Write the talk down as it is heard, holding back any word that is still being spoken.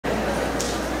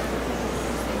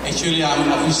Actually, I am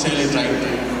officially trying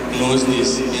to close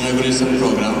this inauguration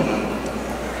program.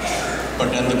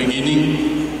 But at the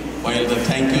beginning, while the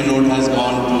thank you note has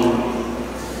gone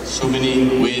to so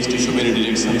many ways, to so many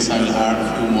directions, I will add a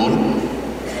few more.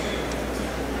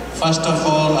 First of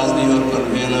all, as your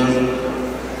convener,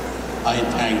 I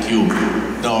thank you,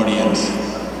 the audience.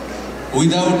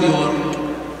 Without your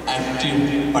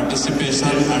active participation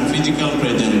and physical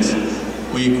presence,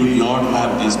 we could not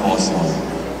have this possible.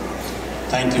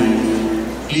 Thank you.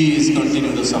 Please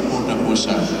continue the support of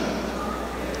Usha.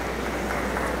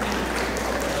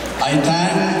 I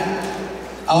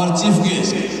thank our chief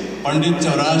guest, Pandit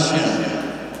Chaurashia.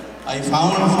 I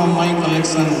found from my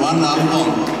collection one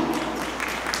album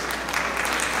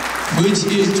which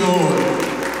he told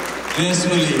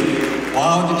gracefully,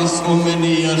 wow, it is so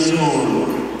many years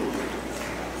old.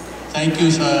 Thank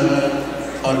you,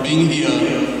 sir, for being here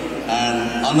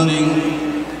and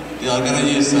honoring the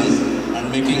organization and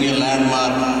making a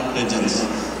landmark presence.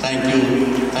 Thank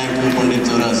you, Pandit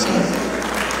Chaurashia.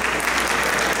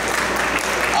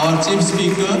 Our chief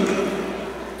speaker,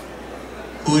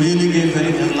 who really gave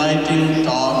very enlightening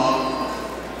talk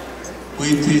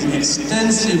with his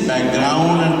extensive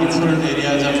background and different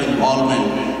areas of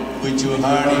involvement, which you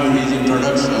heard in his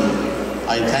introduction.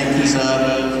 I thank you,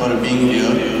 sir, for being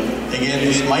here. Again,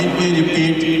 this might be a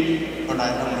repeat, but I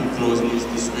have to close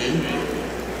this way.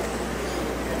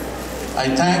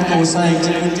 I thank OSA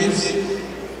executives,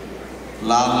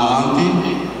 Lal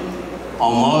Mahanti,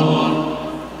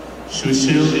 Amar,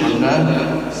 Sushil,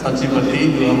 Manda,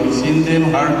 Sachipati, who have seen them,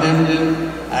 heard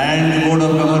them, and the Board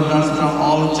of Governors from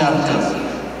all chapters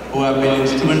who have been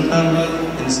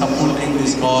instrumental in supporting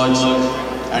this cause,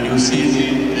 and you see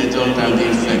the result and the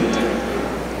effect.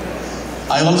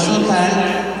 I also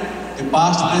thank the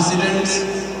past presidents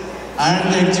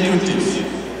and the executives,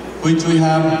 which we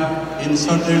have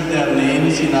inserted their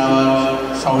names in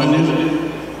our souvenir.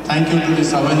 Thank you to the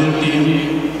souvenir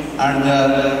team and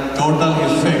the total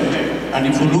effect. And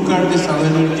if you look at the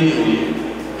souvenir team,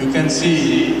 you can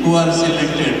see who are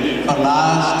selected for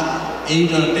last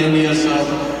 8 or 10 years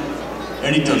of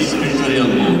editors, editorial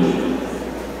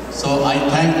board. So I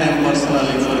thank them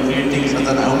personally for creating such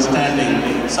an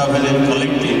outstanding souvenir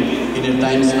collective in a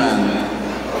time span.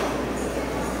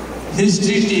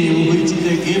 History team, which is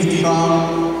a gift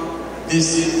from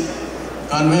this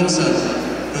convention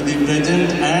to the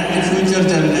present and the future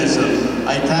generation,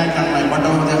 I thank at my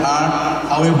bottom of the heart.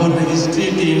 However, the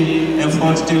history team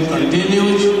effort still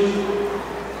continues.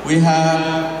 We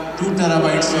have 2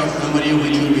 terabytes of memory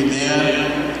which will be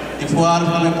there. If you are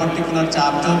from a particular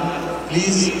chapter,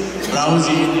 please browse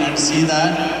in and see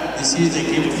that this is a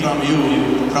gift from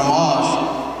you, from us,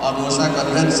 or OSA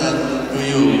convention to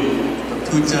you, the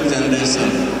future generation.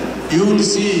 You will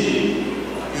see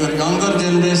your younger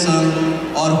generation,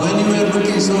 or when you were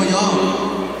looking so young,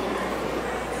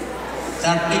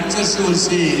 that pictures you will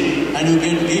see and you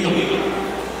get giggle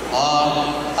or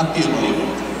happy about it.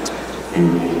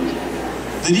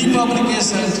 The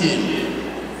republication team,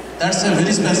 that's a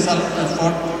very special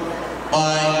effort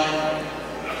by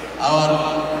our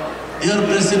dear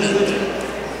president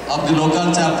of the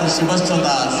local chapter, Shivashtra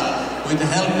Das, with the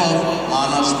help of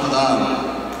Manas Pradhan.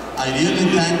 I really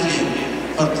thank him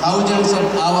for thousands of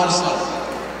hours of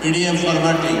PDF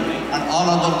formatting and all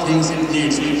other things it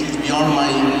needs, which is beyond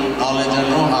my knowledge and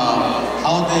know-how,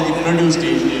 how they reproduced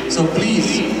it. So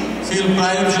please, feel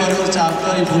pride for your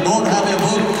chapter. If you don't have a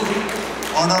book,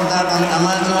 order that on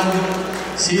Amazon,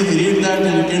 read that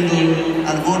in Kindle,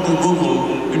 and go to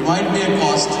Google. It might be a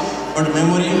cost, but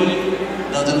memory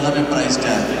doesn't have a price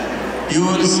tag. You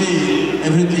will see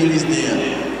everything is there.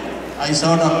 I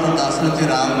saw Dr. Dasrathi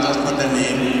Ram just for the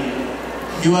name.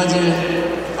 He was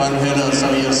a convener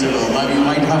some years ago. Maybe you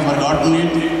might have forgotten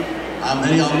it. I am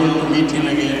very humbled to meet him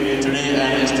again today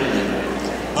and yesterday.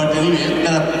 But anyway,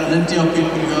 there are plenty of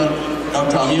people here.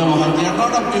 Dr. Amiya Mahanti, a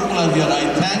lot of people are here.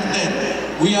 I thank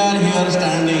them. We are here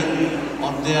standing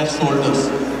on their shoulders.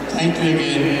 Thank you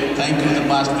again. Thank you to the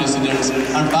past presidents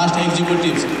and past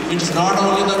executives. It is not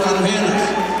only the conveners,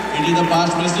 it is the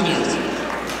past presidents.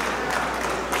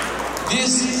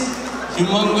 This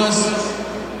humongous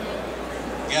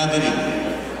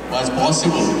gathering was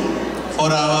possible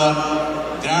for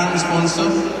our grand sponsor,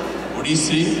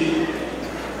 Odissi,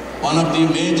 one of the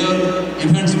major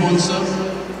event sponsors,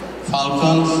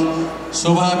 Falcons,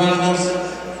 Shobha Builders,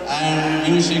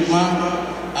 and New Sigma,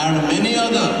 and many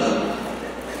other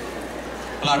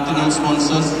platinum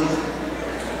sponsors,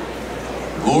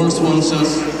 gold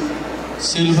sponsors,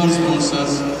 silver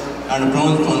sponsors, and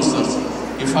bronze sponsors.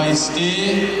 If I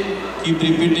stay, keep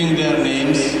repeating their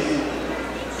names,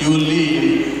 you will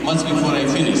leave much before I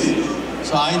finish.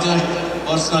 So I just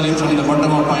personally, from the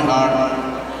bottom of my heart,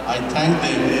 I thank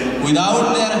them.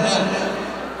 Without their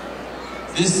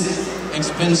help, this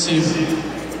expensive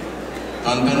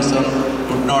convention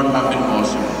would not have been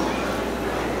possible.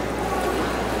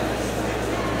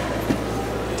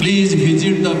 Please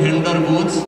visit the vendor booths.